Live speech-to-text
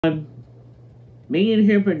Me and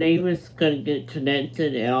Hubert Davis gonna get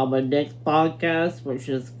connected on my next podcast, which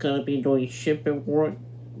is gonna be doing shipping work,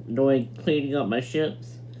 doing cleaning up my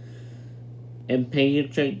ships, and paying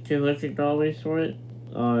like $200 for it.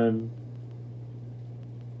 I'm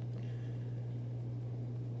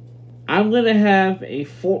gonna have a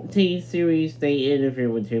 14 series day interview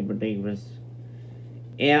with Hubert Davis.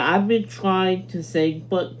 And I've been trying to say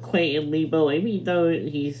but Clayton Lebo, even though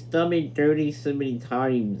he's done me dirty so many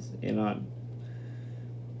times, and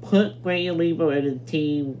put Clayton Lebo in the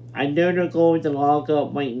team. I know they're going to log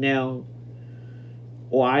up right now,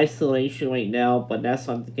 or isolation right now, but that's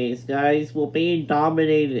not the case, guys. We're being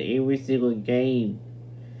dominated every single game.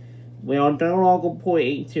 We're on no longer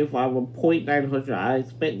 0.825 or 0.900. I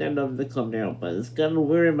expect that number to come down, but it's gonna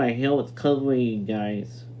ruin my health covering,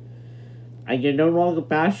 guys. I can no longer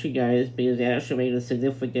bash you guys because they actually made a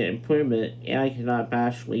significant improvement, and I cannot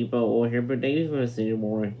bash Lebo or Hubert Davis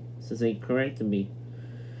anymore since they corrected me.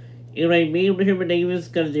 Anyway, me and Hubert Davis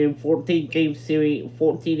gonna do 14 game series,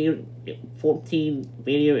 14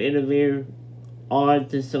 video interview on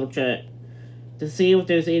the Snapchat to see if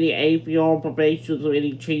there's any APR probations or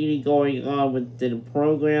any cheating going on within the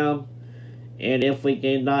program. And if we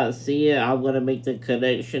cannot see it, I'm going to make the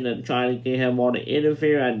connection and try to get him on the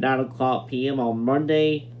interview at 9 o'clock p.m. on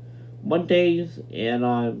Mondays,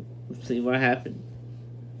 and see what happens.